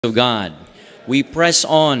of God. We press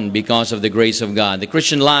on because of the grace of God. The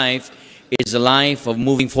Christian life is a life of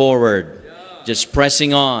moving forward, just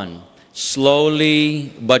pressing on,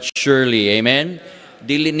 slowly but surely. Amen?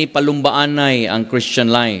 Dili ni palumbaanay ang Christian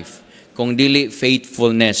life, kung dili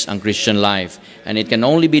faithfulness ang Christian life. And it can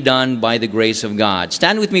only be done by the grace of God.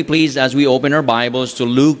 Stand with me, please, as we open our Bibles to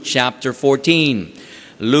Luke chapter 14.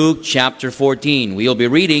 Luke chapter 14. We'll be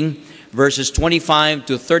reading verses 25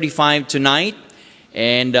 to 35 tonight.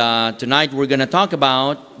 And tonight we're going to talk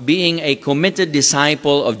about being a committed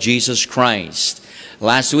disciple of Jesus Christ.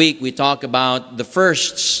 Last week we talked about the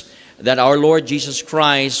firsts that our Lord Jesus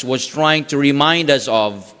Christ was trying to remind us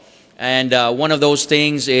of. And one of those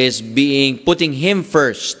things is putting Him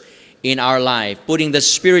first in our life, putting the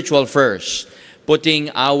spiritual first, putting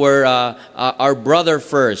our brother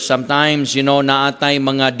first. Sometimes, you know, naatay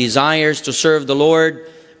mga desires to serve the Lord,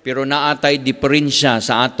 pero naatay diferensya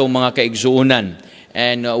sa atong mga kaigsuunan.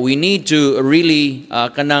 And we need to really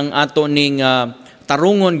kanang ato ning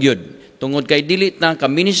tarungon gyud tungod kay dili ta ka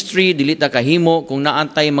ministry, dili ta kahimo kung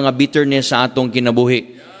naantay mga bitterness sa atong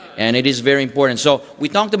kinabuhi. And it is very important. So we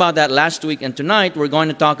talked about that last week, and tonight we're going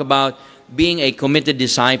to talk about being a committed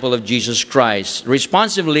disciple of Jesus Christ.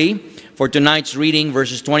 Responsively, for tonight's reading,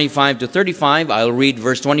 verses 25 to 35, I'll read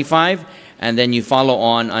verse 25, and then you follow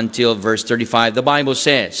on until verse 35. The Bible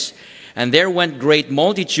says, "And there went great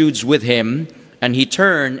multitudes with him, and he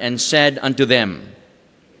turned and said unto them,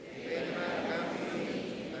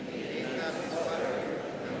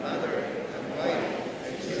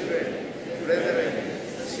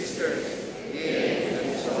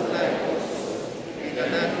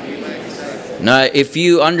 Now, if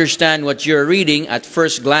you understand what you're reading at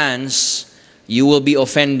first glance, you will be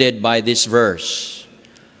offended by this verse.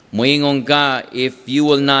 Moingon ka, if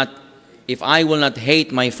I will not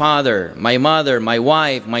hate my father, my mother, my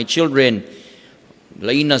wife, my children,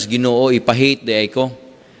 lainas Ginoo ipahate de ko.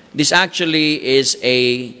 This actually is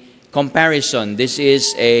a comparison. This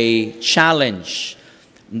is a challenge.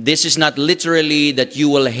 This is not literally that you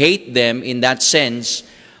will hate them in that sense,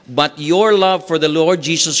 but your love for the Lord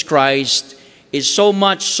Jesus Christ is so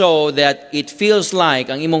much so that it feels like,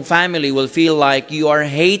 ang imong family will feel like you are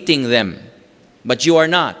hating them. But you are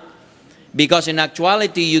not. Because in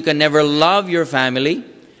actuality, you can never love your family.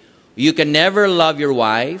 You can never love your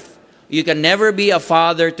wife. You can never be a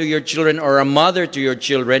father to your children or a mother to your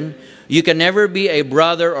children. You can never be a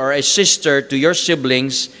brother or a sister to your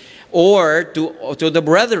siblings or to the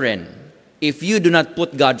brethren if you do not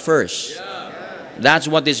put God first. That's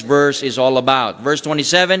what this verse is all about. Verse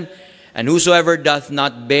 27, "And whosoever doth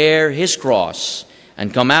not bear his cross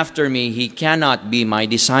and come after me, he cannot be my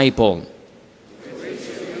disciple."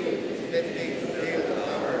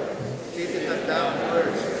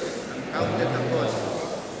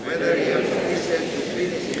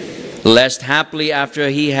 "Lest haply after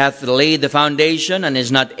he hath laid the foundation and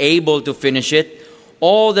is not able to finish it,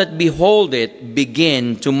 all that behold it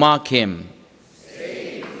begin to mock him.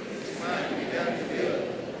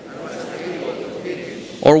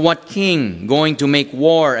 Or what king, going to make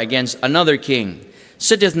war against another king,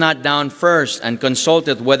 sitteth not down first and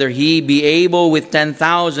consulteth whether he be able with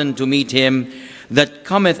 10,000 to meet him that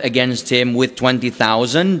cometh against him with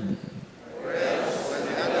 20,000?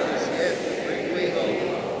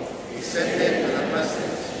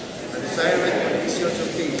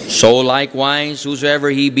 So likewise,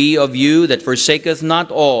 whosoever he be of you that forsaketh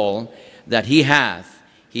not all that he hath,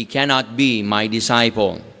 he cannot be my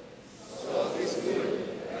disciple.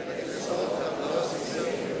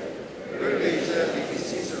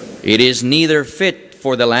 It is neither fit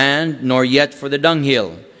for the land, nor yet for the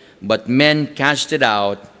dunghill, but men cast it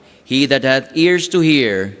out. He that hath ears to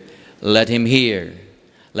hear, let him hear."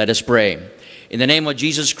 Let us pray. In the name of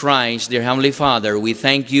Jesus Christ, dear Heavenly Father, we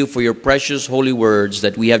thank you for your precious holy words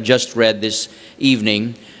that we have just read this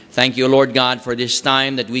evening. Thank you, Lord God, for this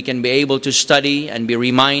time that we can be able to study and be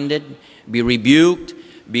reminded, be rebuked,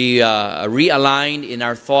 be realigned in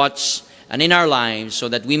our thoughts and in our lives so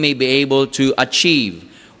that we may be able to achieve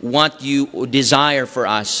what you desire for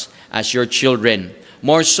us as your children.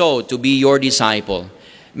 More so, to be your disciple.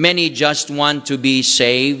 Many just want to be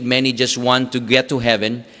saved. Many just want to get to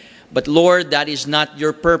heaven. But Lord, that is not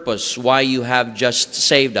your purpose why you have just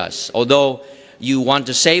saved us. Although you want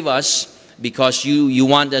to save us because you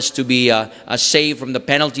want us to be saved from the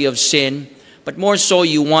penalty of sin, but more so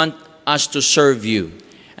you want us to serve you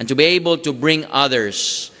and to be able to bring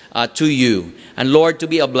others to you. And Lord, to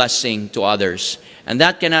be a blessing to others. And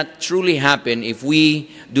that cannot truly happen if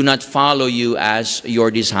we do not follow you as your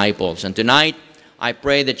disciples. And tonight, I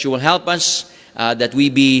pray that you will help us, that we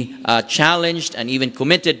be challenged and even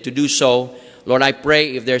committed to do so Lord, I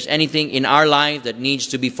pray if there's anything in our life that needs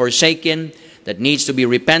to be forsaken, that needs to be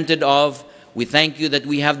repented of, we thank you that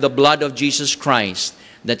we have the blood of Jesus Christ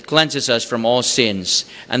that cleanses us from all sins.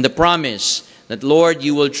 And the promise that, Lord,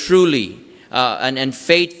 you will truly and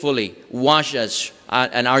faithfully wash us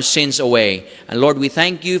and our sins away. And Lord, we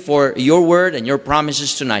thank you for your word and your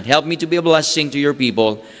promises tonight. Help me to be a blessing to your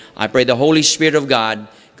people. I pray the Holy Spirit of God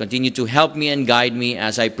continue to help me and guide me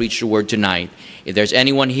as I preach the word tonight. If there's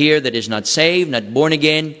anyone here that is not saved, not born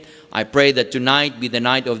again, I pray that tonight be the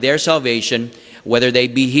night of their salvation, whether they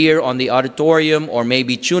be here on the auditorium or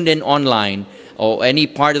maybe tuned in online or any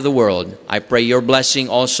part of the world. I pray your blessing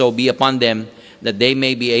also be upon them, that they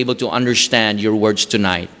may be able to understand your words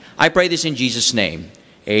tonight. I pray this in Jesus' name.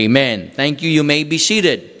 Amen. Thank you. You may be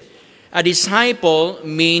seated. A disciple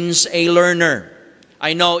means a learner.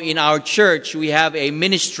 I know in our church we have a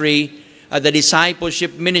ministry, the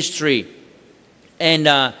discipleship ministry. And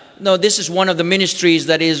no, this is one of the ministries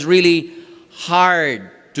that is really hard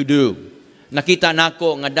to do. Nakita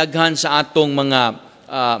nako nga daghan sa atong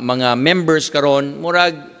mga members karon,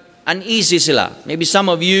 murag uneasy sila. Maybe some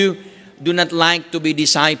of you do not like to be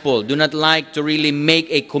discipled, do not like to really make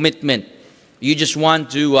a commitment. You just want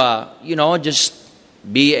to, just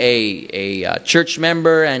be a church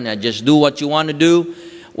member and just do what you want to do.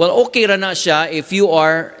 Well, okay ra na siya if you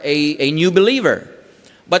are a new believer.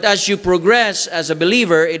 But as you progress as a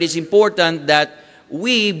believer, it is important that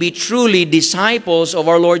we be truly disciples of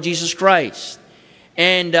our Lord Jesus Christ.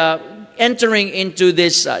 And entering into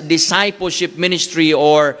this discipleship ministry,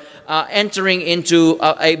 or entering into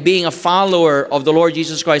being a follower of the Lord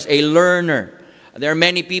Jesus Christ, a learner. There are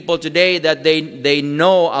many people today that they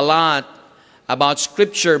know a lot about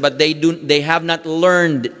Scripture, but they have not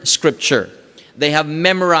learned Scripture. They have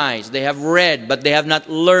memorized, they have read, but they have not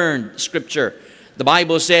learned Scripture. The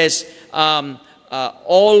Bible says,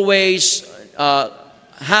 always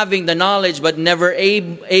having the knowledge, but never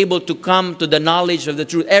able to come to the knowledge of the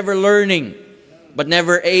truth. Ever learning, but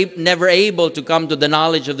never able to come to the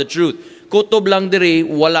knowledge of the truth. Kutob lang diri,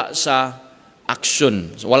 wala sa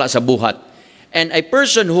action, wala sa buhat. And a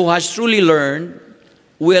person who has truly learned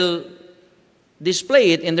will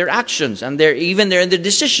display it in their actions and even in their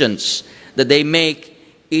decisions that they make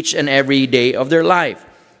each and every day of their life.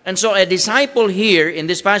 And so a disciple here in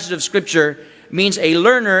this passage of Scripture means a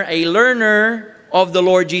learner of the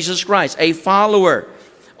Lord Jesus Christ, a follower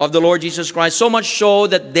of the Lord Jesus Christ, so much so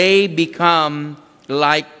that they become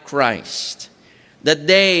like Christ, that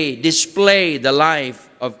they display the life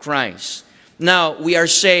of Christ. Now, we are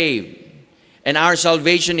saved, and our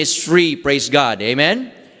salvation is free, praise God,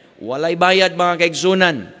 amen? Walay bayad mga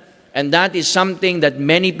kaigsunan. And that is something that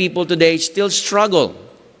many people today still struggle.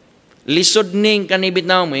 Lisod ning kanibit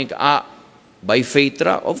na mo, by faith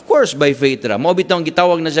ra? Of course, by faith ra. Mo bitong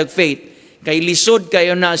gitawag na sa faith, kay lisod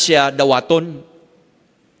kayo na siya dawaton.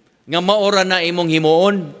 Nga maora na imong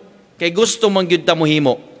himuon, kay gusto man gyud ta mo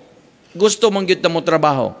himo. Gusto man gyud ta mo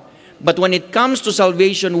trabaho. But when it comes to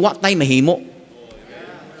salvation, what tay mahimo?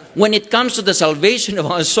 When it comes to the salvation of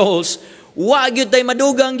our souls, wa gyud tay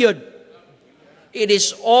madugang gyud. It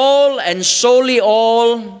is all and solely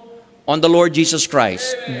all on the Lord Jesus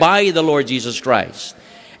Christ, by the Lord Jesus Christ.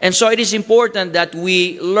 And so it is important that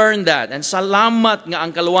we learn that. And salamat nga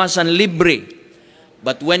ang kaluwasan libre.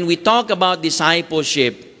 But when we talk about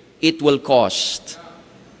discipleship, it will cost.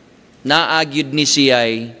 Naagyud ni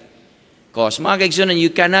siya'y cost. Mga kaigsunan,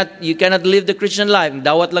 you cannot live the Christian life.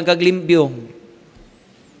 Dawat lang kag limpyo.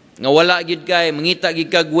 Nga wala gyud kay, mangita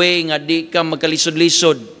gyud kag way, nga di ka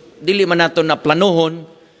magkalisod-lisod. Dili man nato na planuhon.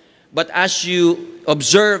 But as you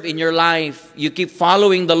observe in your life, you keep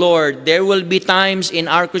following the Lord, there will be times in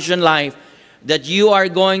our Christian life that you are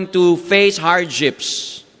going to face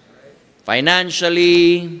hardships.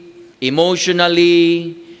 Financially,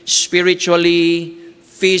 emotionally, spiritually,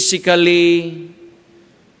 physically,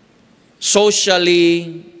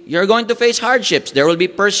 socially. You're going to face hardships. There will be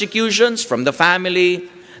persecutions from the family.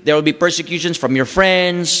 There will be persecutions from your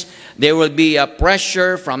friends. There will be a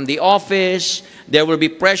pressure from the office. There will be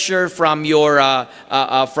pressure from your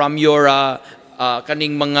kaning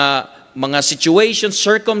mga situations,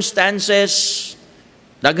 circumstances.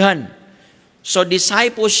 Daghan. So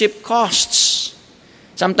discipleship costs.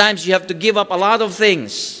 Sometimes you have to give up a lot of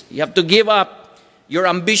things. You have to give up your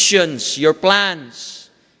ambitions, your plans.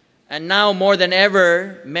 And now more than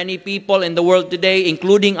ever, many people in the world today,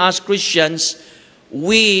 including us Christians,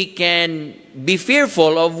 we can be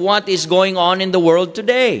fearful of what is going on in the world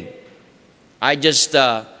today. I just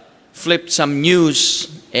flipped some news,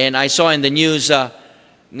 and I saw in the news nga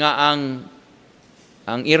ang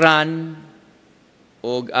Iran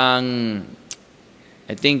o ang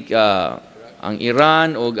I think ang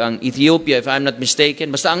Iran o ang Ethiopia, if I'm not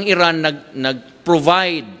mistaken. Basta ang Iran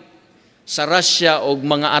nag-provide sa Russia og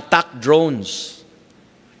mga attack drones.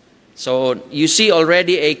 So you see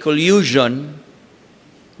already a collusion,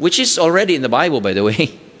 which is already in the Bible, by the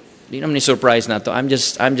way. Di naman ni surprise na to. I'm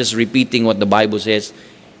just repeating what the Bible says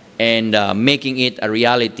and making it a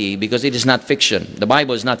reality because it is not fiction. The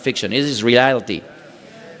Bible is not fiction. It is reality.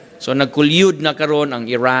 So nagkulyud na karon ang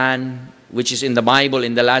Iran, which is in the Bible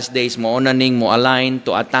in the last days, mo-onaning, mo-align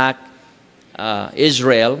to attack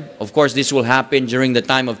Israel. Of course, this will happen during the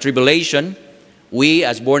time of tribulation. We,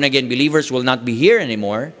 as born-again believers, will not be here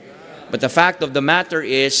anymore. But the fact of the matter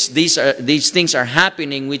is, these things are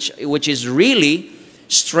happening, which is really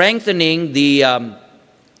strengthening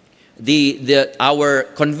our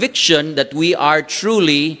conviction that we are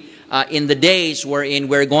truly in the days wherein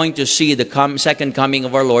we're going to see the second coming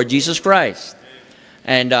of our Lord Jesus Christ.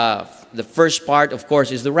 And the first part, of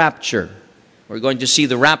course, is the rapture. We're going to see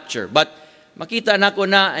the rapture. But makita na ko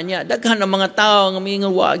na, anya, daghan ng mga tao nga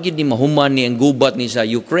mga wagid ni mahuman ni ang gubat ni sa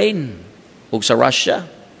Ukraine o sa Russia.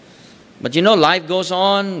 But you know, life goes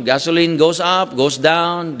on, gasoline goes up, goes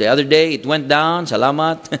down. The other day, it went down,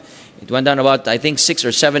 salamat. It went down about, I think, 6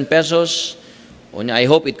 or 7 pesos. I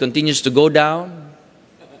hope it continues to go down.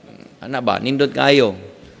 Ano ba? Nindot kayo.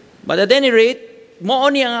 But at any rate,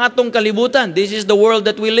 mooni ang atong kalibutan. This is the world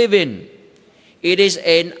that we live in. It is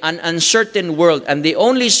an uncertain world. And the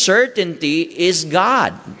only certainty is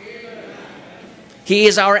God. He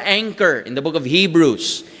is our anchor in the book of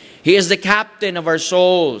Hebrews. He is the captain of our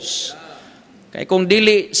souls. Kaya kung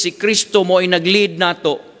dili si Kristo mo ay nag-lead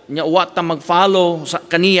nato, nya wa ta mag-follow sa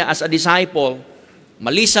kaniya as a disciple,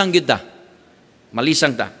 malisang gyud ta.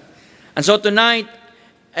 Malisang ta. And so tonight,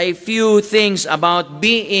 a few things about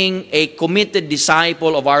being a committed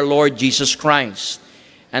disciple of our Lord Jesus Christ.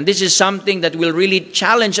 And this is something that will really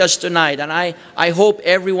challenge us tonight. And I hope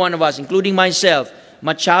every one of us, including myself,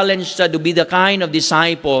 ma-challenge to be the kind of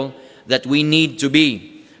disciple that we need to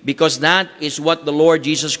be. Because that is what the Lord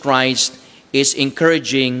Jesus Christ is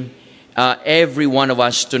encouraging every one of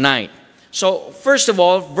us tonight. So, first of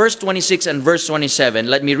all, verse 26 and verse 27,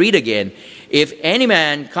 let me read again. If any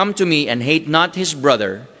man come to me and hate not his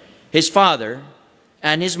brother, his father,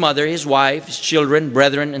 and his mother, his wife, his children,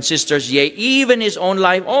 brethren, and sisters, yea, even his own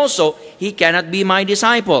life also, he cannot be my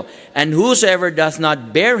disciple. And whosoever doth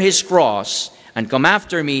not bear his cross and come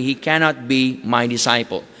after me, he cannot be my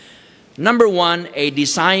disciple. Number one, a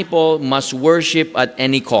disciple must worship at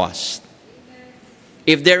any cost.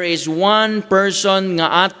 If there is one person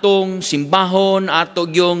nga atong simbahon, atong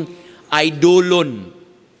yung idolon,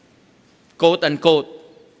 quote unquote,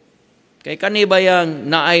 kay kani ba yang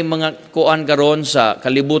naay mga kuan karon sa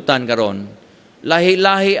kalibutan karon,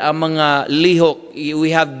 lahi-lahi ang mga lihok. We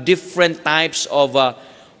have different types of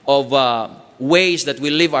ways that we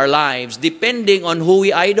live our lives depending on who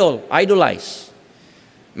we idolize.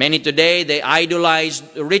 Many today, they idolize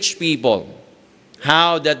rich people.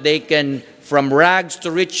 How that they can, from rags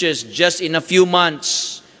to riches, just in a few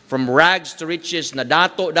months, from rags to riches,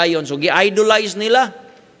 nadato dayon. So, gi-idolize nila.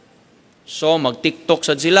 So, mag-TikTok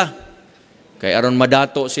sad sila. Kay aron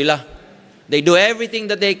madato sila. They do everything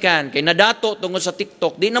that they can. Kay nadato tungod sa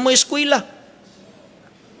TikTok, di na mo eskwela.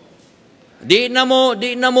 Di na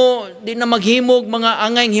maghimog mga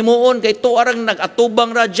angayng himuon kay tuarang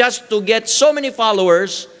nag-atubang ra just to get so many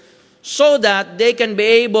followers so that they can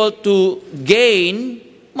be able to gain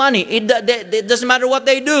money. It doesn't matter what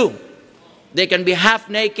they do. They can be half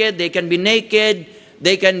naked, they can be naked,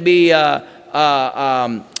 they can be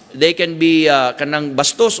kanang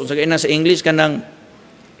bastos, unsa kay na sa English kanang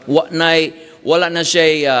wala na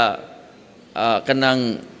siya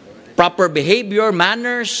kanang proper behavior,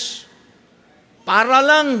 manners, para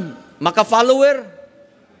lang maka-follower.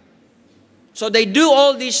 So they do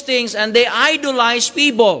all these things and they idolize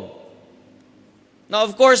people. Now,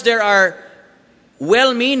 of course, there are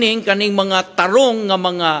well-meaning kaning mga tarong nga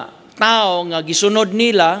mga tao nga gisunod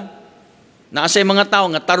nila, na asay mga tao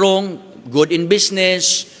nga tarong, good in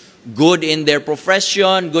business, good in their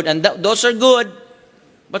profession, good, and those are good.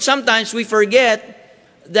 But sometimes we forget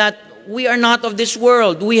that we are not of this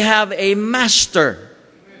world. We have a master.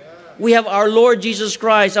 We have our Lord Jesus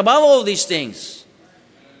Christ above all these things.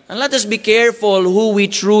 And let us be careful who we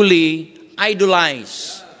truly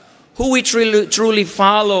idolize, who we truly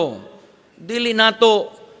follow. Dili nato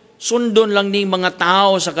sundon lang ning mga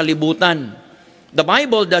tao sa kalibutan. The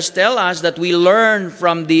Bible does tell us that we learn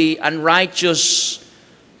from the unrighteous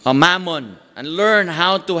mammon and learn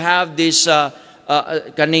how to have this how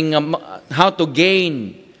to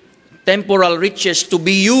gain temporal riches to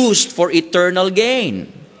be used for eternal gain.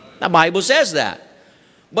 The Bible says that.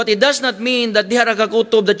 But it does not mean that diha ra ka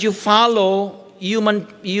kutob that you follow human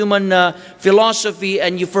philosophy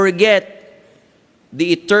and you forget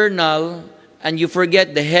the eternal and you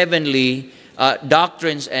forget the heavenly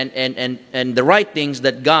doctrines and the right things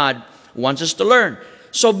that God wants us to learn.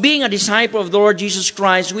 So being a disciple of the Lord Jesus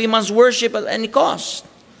Christ, we must worship at any cost.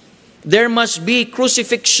 There must be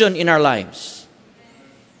crucifixion in our lives.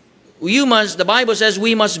 The Bible says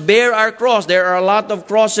we must bear our cross. There are a lot of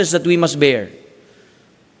crosses that we must bear.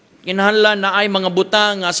 Kinahanglan na ay mga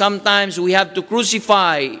butang, sometimes we have to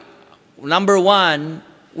crucify. Number one,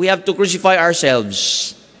 we have to crucify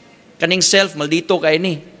ourselves. Kaning self, maldito ka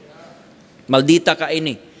ini. Maldita ka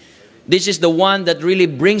ini. This is the one that really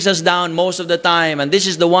brings us down most of the time. And this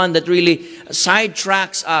is the one that really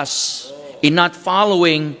sidetracks us in not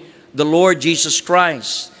following the Lord Jesus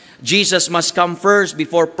Christ. Jesus must come first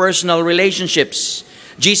before personal relationships.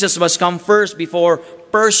 Jesus must come first before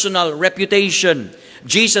personal reputation.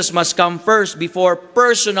 Jesus must come first before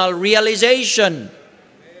personal realization.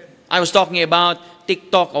 I was talking about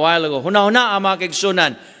TikTok a while ago. Huna-huna ang mga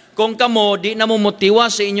kaigsunan. Kung kamo, di na mo motiwa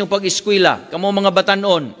sa inyong pag-eskwela, kamo mga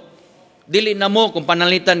batanon, dili na mo kung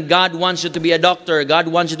panalitan, God wants you to be a doctor, God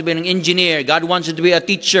wants you to be an engineer, God wants you to be a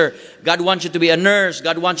teacher, God wants you to be a nurse,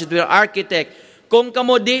 God wants you to be an architect. Kung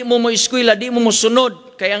kamo di mo eskwela, di mo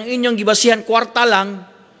sunod, kaya ang inyong gibasihan kwarta lang,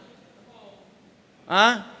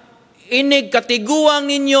 inig katiguang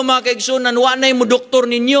ninyo mga kaigsunan, wa na mo doktor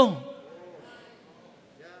ninyo.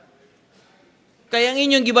 Kaya ang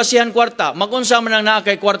inyong gibasihan kwarta, magunsa man ang naa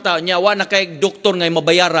kay kwarta, nya wa na kay doktor ngay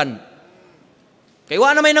mabayaran. Kay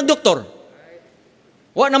wa na may nagdoktor.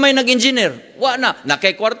 Wa na may nag-engineer. Wa na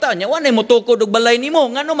kay kwarta nya wa na mo tukod og balay nimo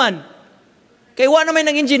ngano man. Kay wa na may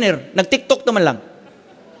nag-engineer, nag-TikTok naman lang.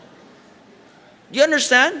 Do you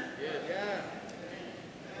understand?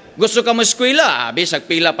 Gusto ka mo eskwela,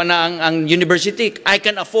 bisag pila pa na ang university, I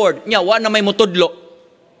can afford. Nya wa na may mutudlo.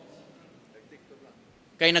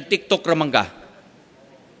 Kay nag-TikTok ra man ka.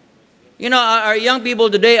 You know, our young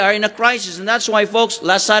people today are in a crisis, and that's why, folks,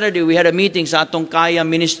 last Saturday we had a meeting sa atong Kaya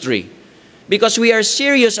Ministry. Because we are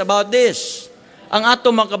serious about this. Ang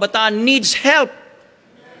atong mga kabataan needs help.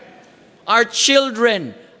 Our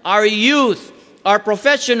children, our youth, our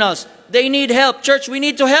professionals, they need help. Church, we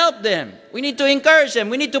need to help them. We need to encourage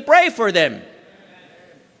them. We need to pray for them.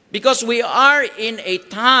 Because we are in a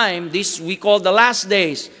time, this we call the last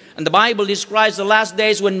days. And the Bible describes the last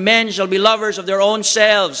days when men shall be lovers of their own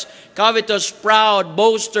selves, covetous, proud,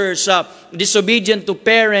 boasters, disobedient to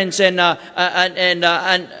parents, and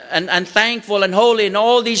thankful and holy, and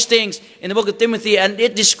all these things in the book of Timothy. And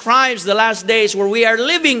it describes the last days where we are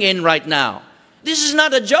living in right now. This is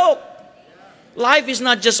not a joke. Life is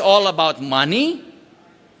not just all about money.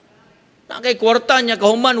 Nakay kwarta niya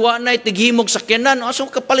kahuman, wa na tighimog sakyanan.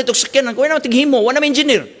 Aso kapalit og sakyanan, kuha na tighimo, wa na may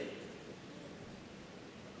engineer.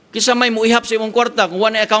 Kisa may muihap sa imong kwarta kung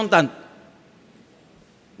wala accountant.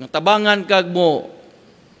 Natabangan kag mo,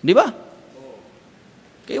 di ba?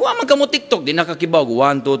 Kaya wa man ka mo TikTok, di nakakibaw.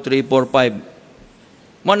 1, 2, 3,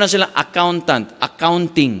 4, 5. Mo na sila accountant,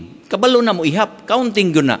 accounting. Kabalo na mo ihap,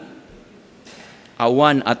 counting yun na. A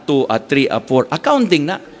 1, a 2, a 3, a 4. Accounting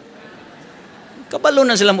na. Kabalo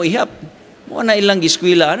na sila mo ihap. Mo na ilang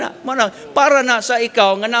giskwela na. Mo na, para na sa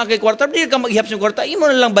ikaw, nga na kay kwarta, di ka mag-ihap sa kwarta, imo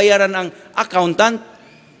na lang bayaran ang accountant.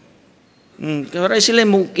 Kaya sila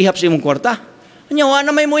mo ihap sa imong kwarta. Nyawa na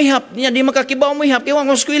may mo ihap. Niya, di makakibaw mo ihap. Kaya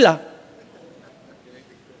mo eskwela.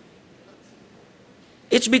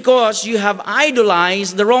 It's because you have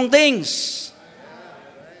idolized the wrong things.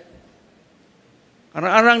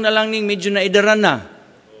 Arang-arang na lang ning medyo na idaran na.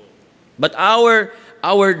 But our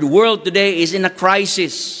world today is in a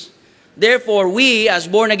crisis. Therefore, we as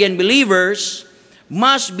born-again believers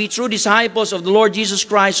must be true disciples of the Lord Jesus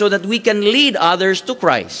Christ so that we can lead others to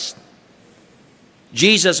Christ.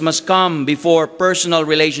 Jesus must come before personal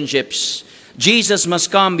relationships. Jesus must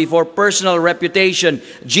come before personal reputation.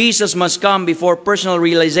 Jesus must come before personal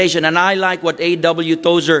realization. And I like what A.W.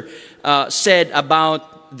 Tozer said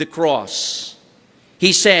about the cross.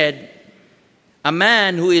 He said, a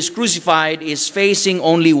man who is crucified is facing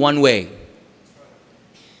only one way.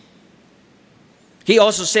 He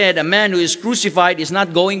also said, a man who is crucified is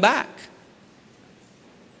not going back.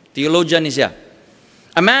 Theologian is siya.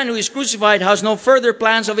 A man who is crucified has no further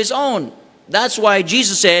plans of his own. That's why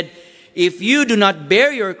Jesus said, if you do not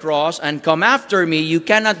bear your cross and come after me, you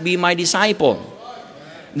cannot be my disciple.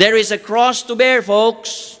 There is a cross to bear,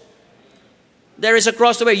 folks. There is a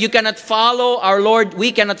cross to bear. You cannot follow our Lord.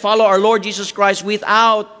 We cannot follow our Lord Jesus Christ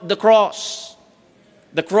without the cross.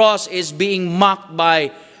 The cross is being mocked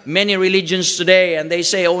by many religions today, and they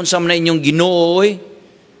say, "Oh, unsa man inyong Ginoo oy?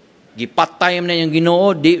 gipatay man na yung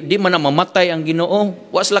Ginoo, di man na mamatay ang Ginoo,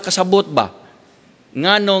 wa sila kasabot ba?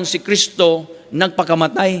 Nganong si Kristo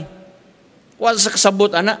nagpakamatay. Wa sa kasabot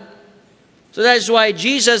ana. So that's why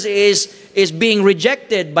Jesus is being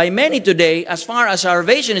rejected by many today as far as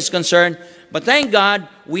salvation is concerned. But thank God,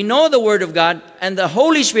 we know the Word of God, and the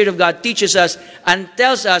Holy Spirit of God teaches us and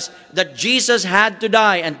tells us that Jesus had to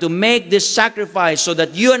die and to make this sacrifice so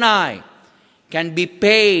that you and I can be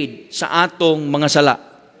paid sa atong mga sala.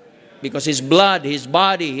 Because His blood, His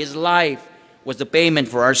body, His life was the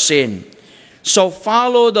payment for our sin. So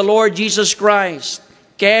follow the Lord Jesus Christ.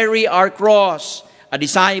 Carry our cross. A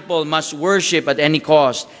disciple must worship at any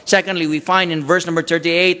cost. Secondly, we find in verse number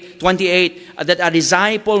 28, that a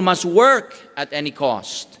disciple must work at any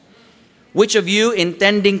cost. Which of you,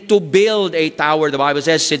 intending to build a tower, the Bible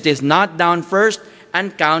says, sitteth not down first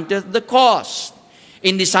and counteth the cost.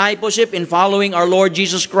 In discipleship, in following our Lord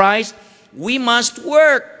Jesus Christ, we must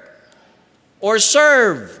work or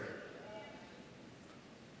serve.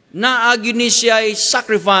 Naagyo ni siya'y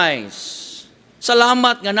sacrifice.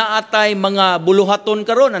 Salamat nga naatay mga buluhaton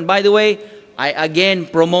karon. And by the way, I again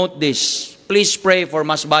promote this. Please pray for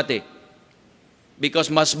Masbate. Because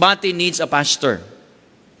Masbate needs a pastor.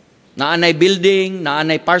 Naanay building,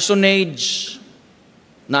 naanay parsonage,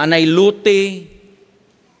 naanay luti,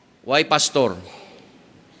 why pastor?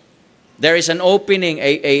 There is an opening,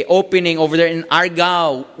 a opening over there in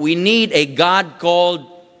Argao. We need a God-called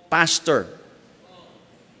pastor.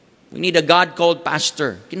 We need a God-called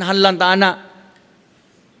pastor. Kinahanglan ta ana.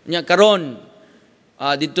 Nya karon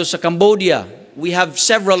dito sa Cambodia, we have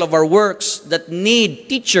several of our works that need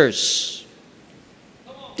teachers.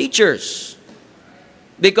 Teachers.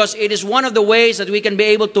 Because it is one of the ways that we can be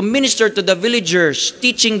able to minister to the villagers,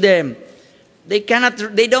 teaching them. They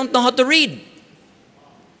don't know how to read.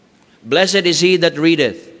 Blessed is he that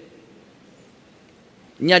readeth.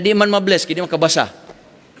 Nya di man mabless, kini makabasa.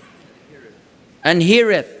 And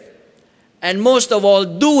heareth. And most of all,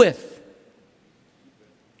 doeth.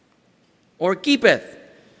 Or keepeth.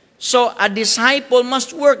 So, a disciple must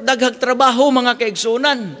work. Daghag trabaho, mga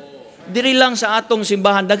kaigsunan. Diri lang sa atong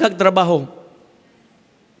simbahan, daghag trabaho.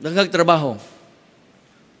 Daghag trabaho.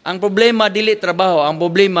 Ang problema, dili trabaho. Ang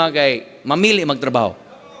problema kay mamili magtrabaho.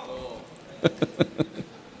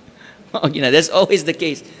 Okay na, that's always the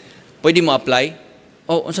case. Pwede mo apply?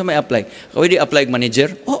 Oh, unsa may apply? Pwede apply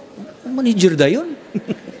manager? Oh, manager dayon.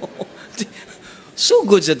 So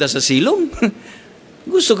good sa ta sa silong.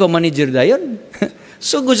 Gusto ka manager dayon?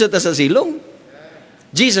 So good sa ta sa silong.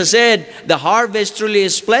 Jesus said, the harvest truly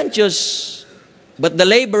is plenteous, but the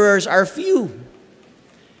laborers are few.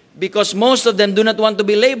 Because most of them do not want to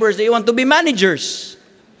be laborers, they want to be managers.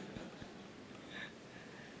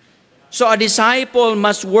 So a disciple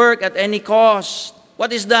must work at any cost.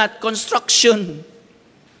 What is that? Construction.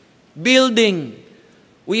 Building.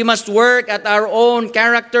 We must work at our own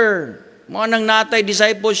character. Mga nang natay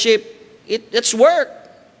discipleship, it's work.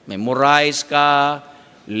 Memorize ka,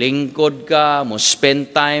 lingkod ka, mo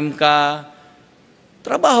spend time ka.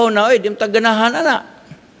 Trabaho na, di mo taganahan na.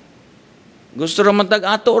 Gusto raman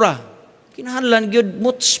tag-ato ra. Kinahanglan gyud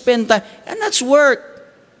mo spend time. And that's work.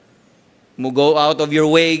 Mo go out of your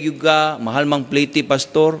way, gyud ka, mahal mang pliti,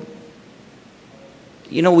 pastor.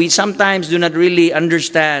 You know, we sometimes do not really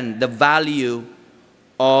understand the value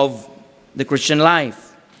of the Christian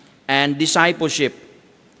life and discipleship.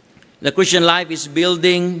 The Christian life is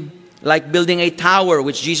like building a tower,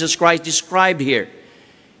 which Jesus Christ described here.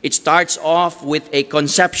 It starts off with a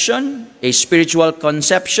conception, a spiritual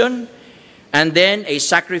conception, and then a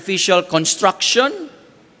sacrificial construction.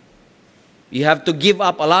 You have to give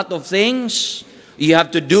up a lot of things. You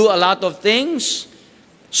have to do a lot of things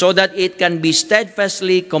so that it can be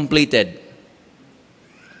steadfastly completed.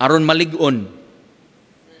 Aron malig-on.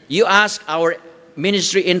 You ask our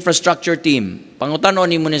ministry infrastructure team,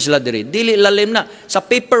 pangutanon ni mo ni sila diri, dili lalim na. Sa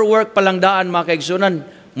paperwork palang daan, mga kaigsunan,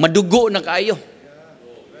 madugo na kayo.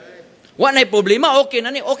 Wa na'y problema, okay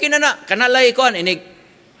na ni, okay na na. Kanalay ko, inig,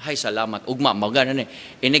 ay salamat, ugma, magana ni.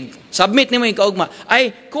 Inig, submit ni mo yung kaugma.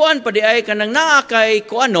 Ay, kuan pa di ay, kanang naakay,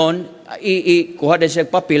 kuanon, kuha din siya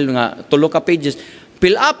papel nga, 3 ka pages.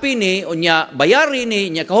 Fill up ni, unya, bayari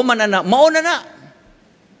ni, unya, kahuman na, mauna na.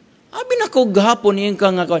 Abi na ko gahapon yung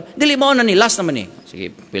kang ako. Dili mo na ni, last naman ni. Sige,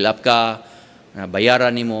 fill up ka,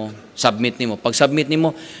 bayaran ni mo, submit ni mo. Pag submit ni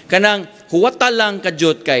mo, kanang huwata lang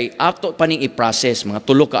kadyot kay ato pa ning i-process, mga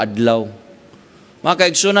 3 ka adlaw. Mga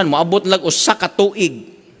kaigsunan, moabot lang usa ka tuig.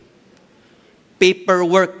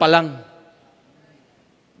 Paperwork pa lang.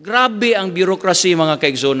 Grabe ang bureaucracy, mga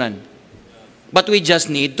kaigsunan. But we just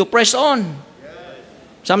need to press on.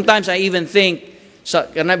 Sometimes I even think, Sa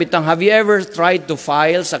kanabitang, have you ever tried to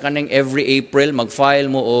file sa kanang every April, mag-file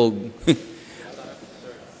mo og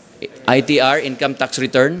ITR, income tax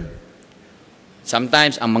return?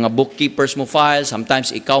 Sometimes, ang mga bookkeepers mo file,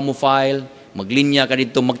 sometimes ikaw mo file, maglinya ka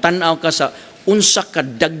dito, magtanaw ka sa unsa ka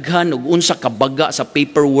daghan o unsa ka baga sa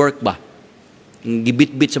paperwork ba?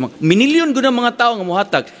 Gibit-bit sa mga, minilyon ko ng mga tao nga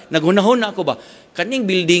muhatag, naghunahon na ako ba, kaning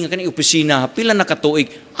building, kaning opisina, pila na katuig,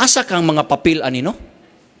 asa kang mga papel ani no?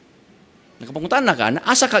 Nakapungutan na ka,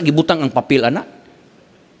 asa ka gibutang ang papel ana?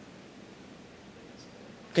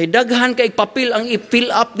 Kay daghan kay papel ang i-fill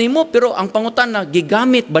up nimo, pero ang pangutan na,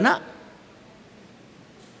 gigamit ba na?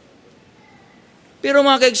 Pero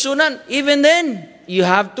mga kaigsunan, even then, you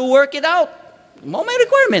have to work it out. Mo may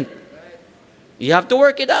requirement. You have to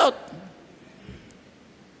work it out.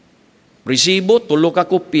 Resibo, tulo ka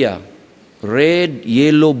kopya. Red,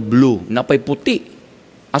 yellow, blue. Napay puti.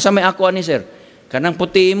 Asa may ako ani, sir? Kanang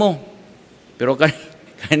puti mo. Pero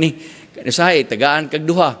kani say, tagaan kag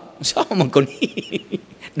duha. Saan man ko ni?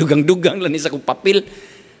 Dugang-dugang lang ni sa kong papel.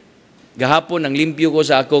 Gahapon, ang limpyo ko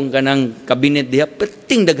sa akong kanang kabinet diha,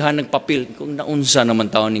 perting daghan ng papel. Kung naunsa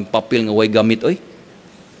naman taon ng papel nga way gamit, oy.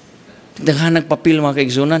 Daghan ng papel, mga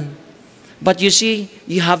kaigsunan. But you see,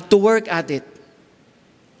 you have to work at it.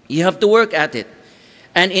 You have to work at it.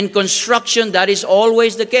 And in construction, that is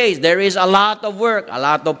always the case. There is a lot of work, a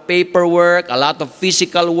lot of paperwork, a lot of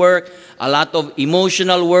physical work, a lot of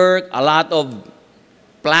emotional work, a lot of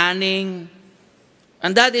planning.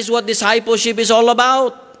 And that is what discipleship is all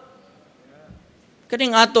about.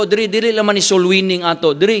 Kaning ato, diri laman ni soul winning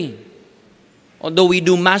ato, diri. Although we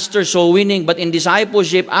do master soul winning, but in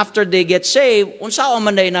discipleship, after they get saved, unsa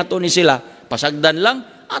man day nato ni sila? Pasagdan lang,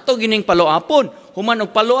 ato gining palo-apon. Human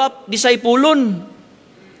og palo-up, disipulon.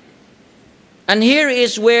 And here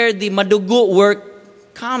is where the madugo work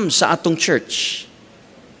comes sa atong church.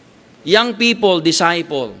 Young people,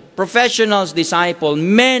 disciple. Professionals, disciple.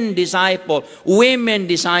 Men, disciple. Women,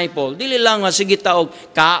 disciple. Dili lang nga, sige taog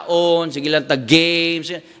kaon, sige lang ta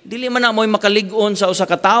games. Dili man na mo'y makalig-on sa usa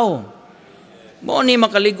ka tawo. Mo ni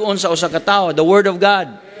makalig-on sa usa ka tawo, the Word of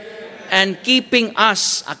God. And keeping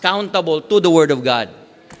us accountable to the Word of God.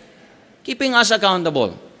 Keeping us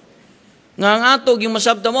accountable. Nga ang atog yung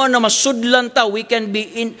masabta mo na masudlan ta, we can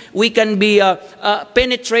be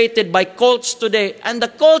penetrated by cults today, and the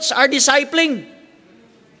cults are discipling.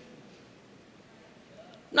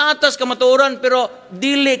 Naatas ka maturan, pero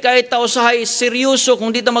dili kahit ta usahay seryoso,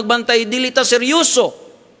 kung di ta magbantay, dili ta seryoso.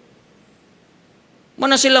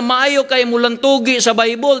 Mana sila maayo kay mulantugi sa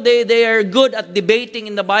Bible, they are good at debating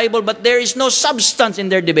in the Bible, but there is no substance in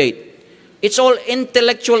their debate. It's all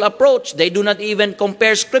intellectual approach. They do not even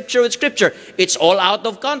compare Scripture with Scripture. It's all out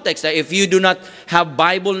of context. If you do not have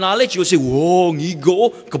Bible knowledge, you'll say, wow,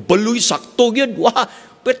 ngigo, kabaloy, sakto yun. Wow,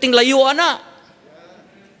 perting layuan na.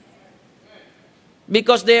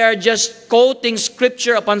 Because they are just quoting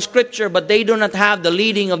Scripture upon Scripture, but they do not have the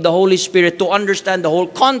leading of the Holy Spirit to understand the whole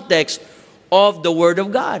context of the Word of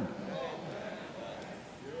God.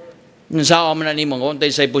 Nasaan man na ni mga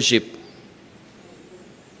discipleship.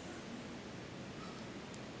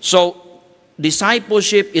 So,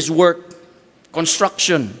 discipleship is work,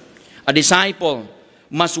 construction. A disciple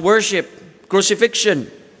must worship, crucifixion.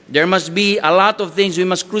 There must be a lot of things we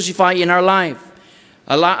must crucify in our life.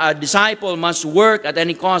 A disciple must work at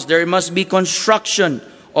any cost. There must be construction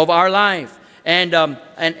of our life. And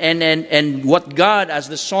what God, as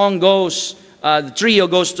the song goes, the trio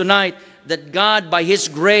goes tonight, that God, by His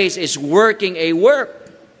grace, is working a work.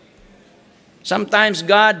 Sometimes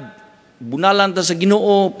God, bunalan ta sa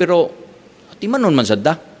Ginoo, pero timanon man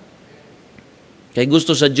sadda. Kay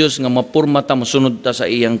gusto sa Dios nga mapurma ta, masunod ta sa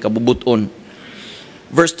iyang kabubuton.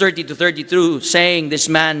 Verse 30 to 32, saying, this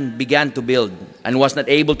man began to build and was not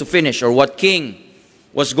able to finish, or what king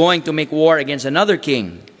was going to make war against another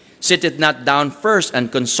king, sitteth not down first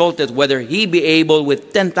and consulteth whether he be able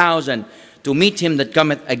with 10,000 to meet him that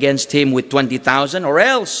cometh against him with 20,000, or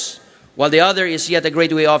else, while the other is yet a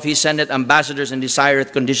great way off, he sendeth ambassadors and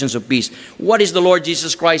desireth conditions of peace. What is the Lord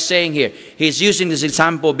Jesus Christ saying here? He's using this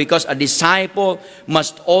example because a disciple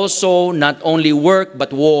must also not only work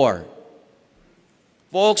but war.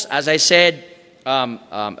 Folks, as I said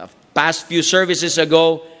past few services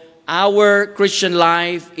ago, our Christian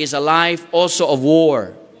life is a life also of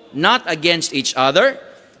war. Not against each other,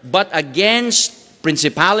 but against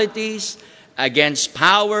principalities, against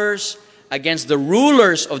powers, against the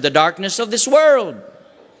rulers of the darkness of this world.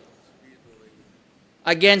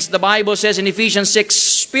 Against, the Bible says in Ephesians 6,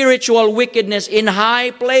 spiritual wickedness in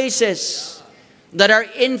high places that are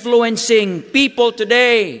influencing people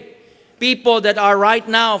today. People that are right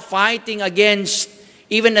now fighting against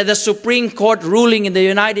Even at the Supreme Court ruling in the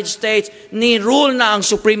United States, ni-rule na ang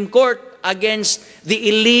Supreme Court against the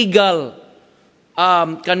illegal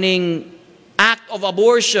kaning act of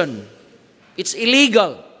abortion. It's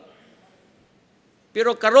illegal.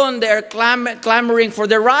 Pero karon, they are clamoring for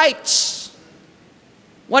their rights.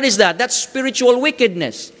 What is that? That's spiritual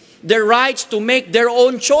wickedness. Their rights to make their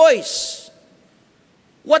own choice.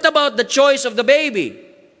 What about the choice of the baby?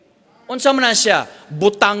 Unsa man na siya?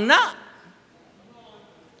 Butang na.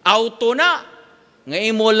 Auto na. Nga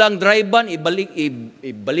imo lang drive-ban,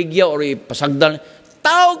 ibaligya or ipasagdan.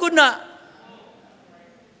 Tao ko na.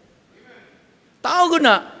 Tao ko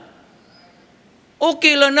na.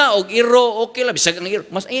 Okay lang na. Og iro, okay lang. Bisag ang iro.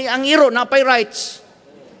 Ang iro, napay rights.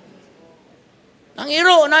 Ang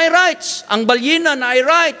iro, na rights. Ang balyina, na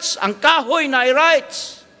rights. Ang kahoy, na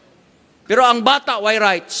rights. Pero ang bata, why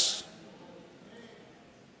rights?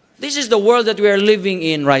 This is the world that we are living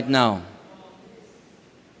in right now.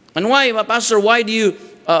 And why, Pastor, why do you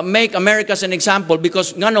make America as an example?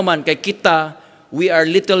 Because nga naman, kay kita, we are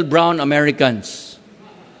little brown Americans.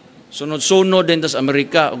 Sunod-sunod din sa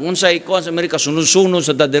Amerika. Kung sa ikuan sa Amerika, sunod-sunod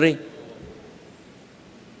sa dadiri.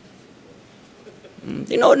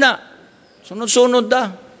 Tinood na. Sunod-sunod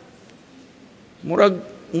da.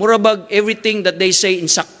 Murabag everything that they say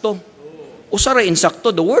insakto. Usara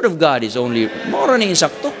insakto. The Word of God is only more than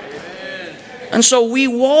insakto. And so we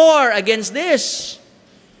war against this.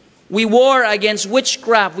 We war against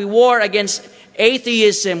witchcraft. We war against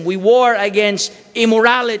atheism. We war against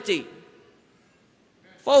immorality.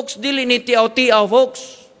 Folks, dili ni tiaw-tiaw,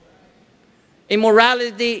 folks.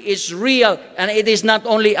 Immorality is real, and it is not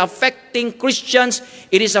only affecting Christians,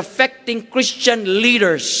 it is affecting Christian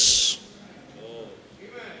leaders.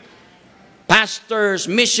 Pastors,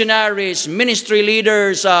 missionaries, ministry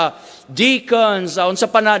leaders, deacons, unsa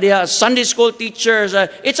pa na diha, Sunday school teachers,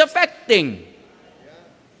 it's affecting.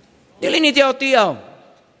 Dili ni tiyaw-tiyaw.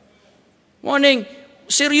 Morning,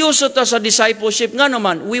 seryoso ta sa discipleship nga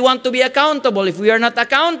naman. We want to be accountable. If we are not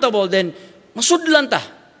accountable, then masudlan ta.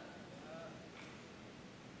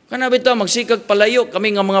 Kanabi ta, magsikag palayo.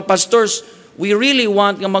 Kami nga mga pastors, we really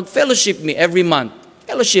want nga mag-fellowship me every month.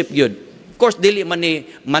 Fellowship yun. Of course, dili man ni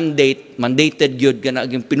mandated yun,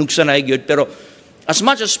 ganaging pinugsanay yun. Pero as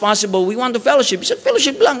much as possible, we want to fellowship. Isa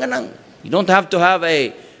fellowship lang. Ganang. You don't have to have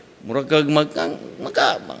a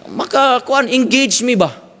engage me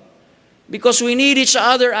ba? Because we need each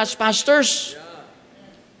other as pastors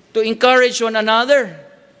to encourage one another.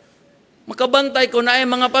 Makabantay ko na ay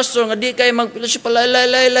mga pastor nga di kayo magpilasyo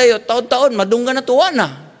palay-lay-lay taon-taon, madungga na tuwa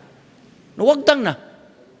na. Nawagtang na.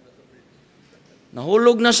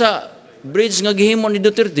 Nahulog na sa bridge nga gihimo ni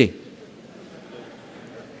Duterte.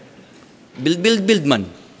 Build man.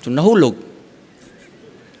 So nahulog.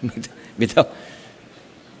 Bitaw.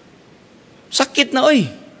 Sakit na,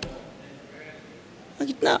 oy.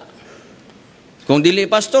 Sakit na. Kung dili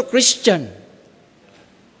pastor, Christian.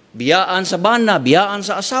 Biyaan sa bana, biyaan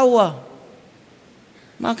sa asawa.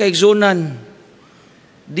 Mga kaigsunan,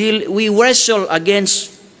 we wrestle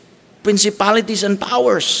against principalities and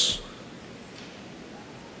powers.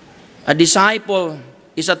 A disciple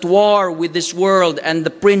is at war with this world and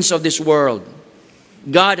the prince of this world.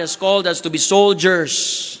 God has called us to be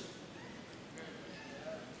soldiers.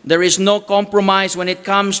 There is no compromise when it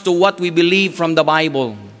comes to what we believe from the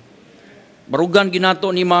Bible. Barugan ginato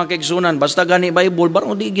ni mga kaigsunan, basta gani Bible,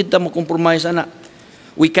 barang di kita mo-compromise ana.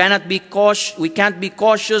 We can't be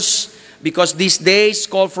cautious because these days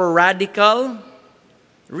call for radical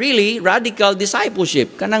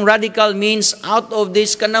discipleship. Kanang radical means out of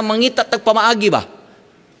this kanang mangita tag pamaagi ba?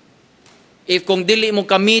 If kung dili mo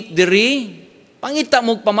kamit diri, pangita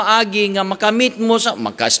mo pamaagi nga makamit mo sa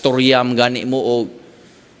makastoryam gani mo og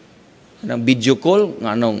ng video call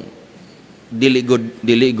nga anong dili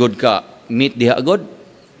good ka meet diha god.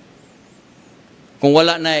 Kung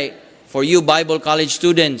wala na for you Bible college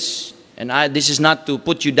students, and this is not to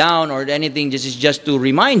put you down or anything, this is just to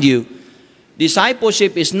remind you,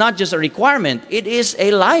 discipleship is not just a requirement, it is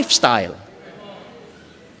a lifestyle.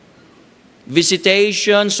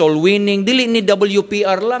 Visitation, soul winning, dili ni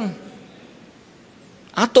WPR lang.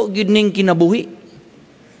 Ato gyud ning kinabuhi.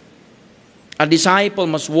 A disciple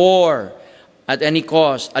must war at any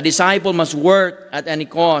cost. A disciple must work at any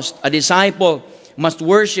cost. A disciple must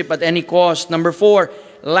worship at any cost. Number 4,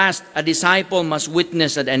 last, a disciple must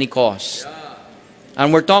witness at any cost.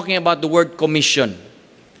 And we're talking about the word commission.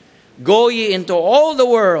 Go ye into all the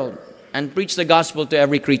world and preach the gospel to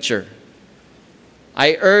every creature.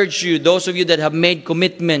 I urge you, those of you that have made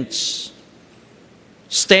commitments,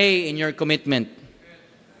 stay in your commitment.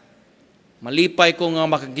 Malipay ko nga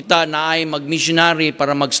makakita na ay mag-missionary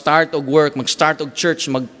para mag-start og work, mag-start og church,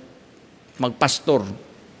 mag-pastor.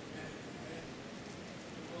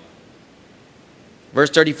 Verse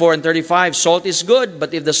 34 and 35, salt is good,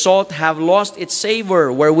 but if the salt have lost its savor,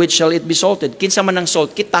 wherewith shall it be salted? Kinsa man ang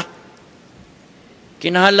salt? Kita.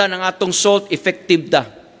 Kinahanglan ang atong salt, effective ta.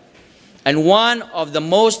 And one of the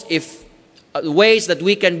most ways that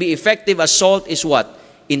we can be effective as salt is what?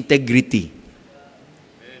 Integrity.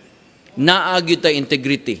 Naagyo tayo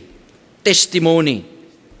integrity. Testimony.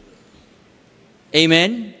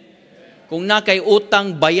 Amen? Kung na kay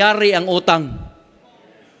utang, bayari ang utang.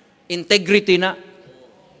 Integrity na.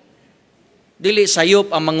 Dili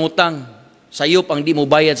sayop ang mangutang. Sayop ang di mo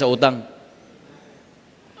bayad sa utang.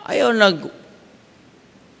 Ayaw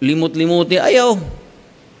limot-limuti. Ayaw.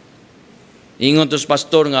 Ingon tos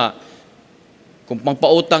pastor nga, kung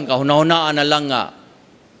pangpautang ka, hunahunaan na lang nga,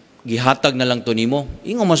 gihatag na lang to nimo.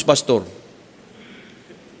 Ingon mas pastor.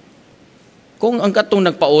 Kung ang katong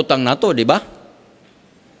nagpautang na to, di ba?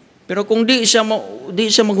 Pero kung di siya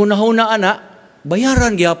maghunahunaan na,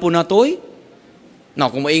 bayaran gihapon na to eh.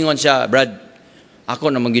 No, kung maingon siya, Brad,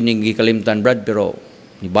 ako naman ginikalimtan, Brad, pero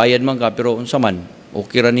nibayad man ka, pero unsa man,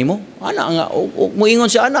 okay ra nimo? Ana nga, moingon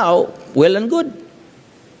siya ana, well and good.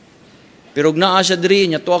 Pero naa siya diri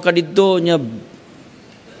nya tuwa ka didto nya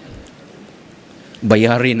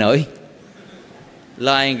bayari na oy.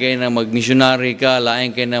 Lain kay na mag-missionary ka,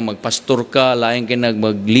 lain kay na magpastor ka, lain kay na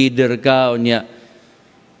mag-leader ka, nya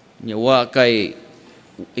wa kay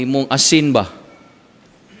imong asin ba?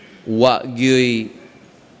 Wa gyoy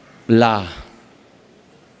la.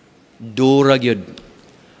 Dura gyud.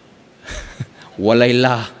 Walay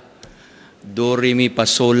la. Do re mi fa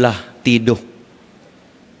sol la ti do.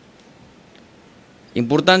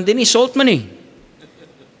 Importante ni salt man eh.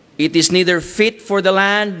 It is neither fit for the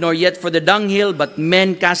land, nor yet for the dunghill, but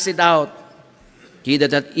men cast it out. He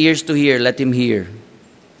that hath ears to hear, let him hear.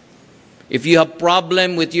 If you have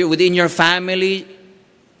problem within your family,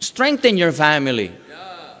 strengthen your family.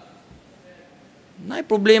 Nay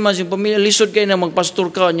problema sa pamilya, lisod kayo na magpastor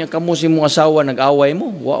ka, nya kamo si mong asawa nag-away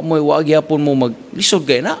mo, wa gyapon mo lisod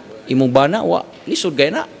kayo na, imong bana, lisod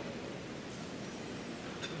kayo na.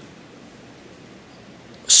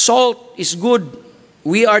 Salt is good.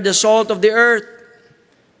 We are the salt of the earth.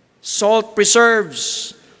 Salt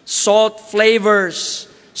preserves. Salt flavors.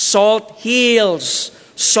 Salt heals.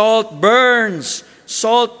 Salt burns.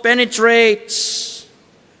 Salt penetrates.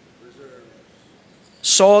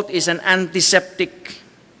 Salt is an antiseptic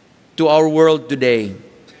to our world today.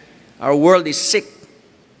 Our world is sick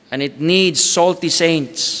and it needs salty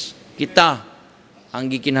saints. Kita ang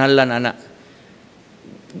gikinahanglan ana.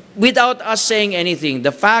 Without us saying anything,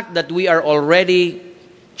 the fact that we are already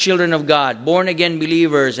children of God, born-again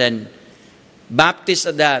believers, and baptized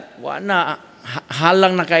at that,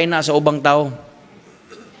 halang na kayo na sa ubang tao.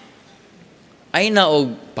 Ay na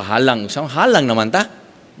o pahalang. Halang naman ta.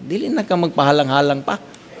 Dili na ka magpahalang-halang pa.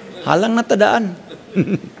 Halang na tadaan.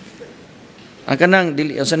 Ang kanang,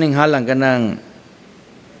 saning halang, kanang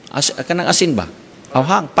asin ba?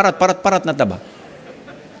 Awhang, parat na ta ba?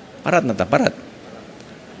 Parat na ta.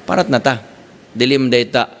 Parat na ta. Dilim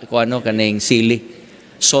data, kung ano, kaning sili.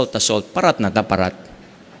 Salt. Parat na ta, parat.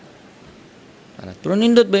 Pero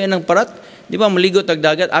nindot ba yan ng parat? Di ba, maligot ang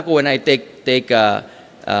dagat? Ako, when I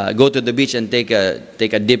go to the beach and take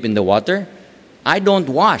a dip in the water, I don't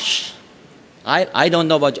wash. I don't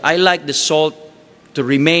know about you. I like the salt to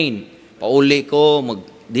remain. Pauli ko,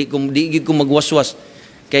 di ko magwaswas.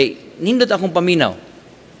 Kay, nindot akong paminaw.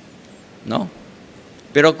 No?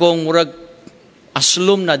 Pero kung murag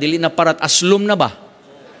aslum na, dili na parat, aslum na ba?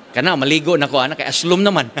 Kana, maligo na ko, kay aslum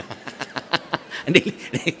naman.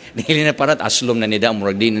 dili na parat, aslum na ni da,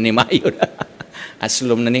 murag di na ni mayo.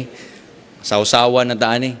 Aslum na ni. Sausawa na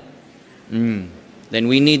taan eh. Then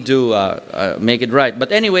we need to make it right.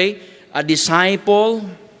 But anyway, a disciple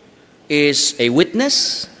is a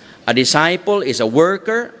witness. A disciple is a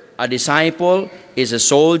worker. A disciple is a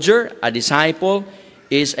soldier. A disciple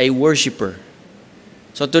is a worshiper.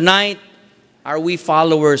 So tonight, are we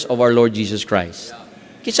followers of our Lord Jesus Christ?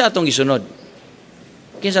 Kinsa atong gisunod?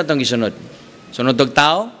 Sunod tog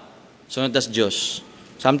tao, sunod tas Dios.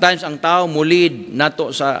 Sometimes ang tao mulid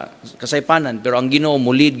nato sa kasaypanan, pero ang Ginoo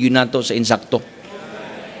mulid gyud nato sa insakto.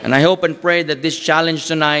 And I hope and pray that this challenge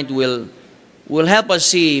tonight will help us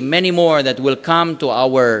see many more that will come to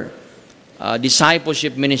our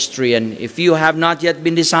discipleship ministry. And if you have not yet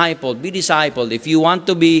been discipled, be discipled. If you want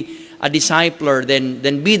to be a discipler,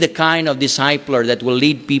 then be the kind of discipler that will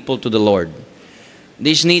lead people to the Lord.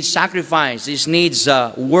 This needs sacrifice. This needs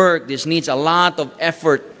work. This needs a lot of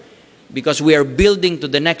effort. because we are building to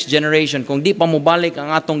the next generation. Kung di pa mo balik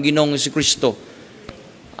ang atong Ginoong Jesucristo,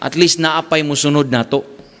 at least naapay mo sunod nato.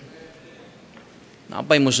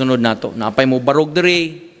 Naapay mo sunod nato. Naapay mo barog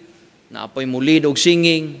diri, naapay mo lead og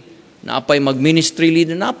singing, naapay mag-ministry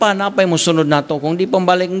leader, naapay mo sunod nato. Kung di pa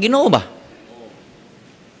balik ang Ginoo ba?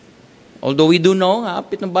 Although we do know,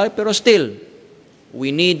 hapit na balik, pero still,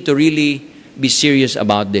 we need to really be serious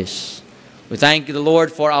about this. We thank the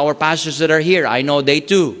Lord for our pastors that are here. I know they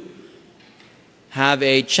too have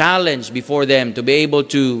a challenge before them to be able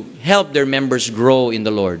to help their members grow in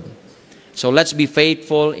the Lord. So let's be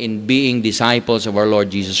faithful in being disciples of our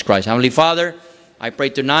Lord Jesus Christ. Heavenly Father, I pray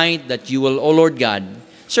tonight that you will, O Lord God,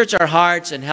 search our hearts and help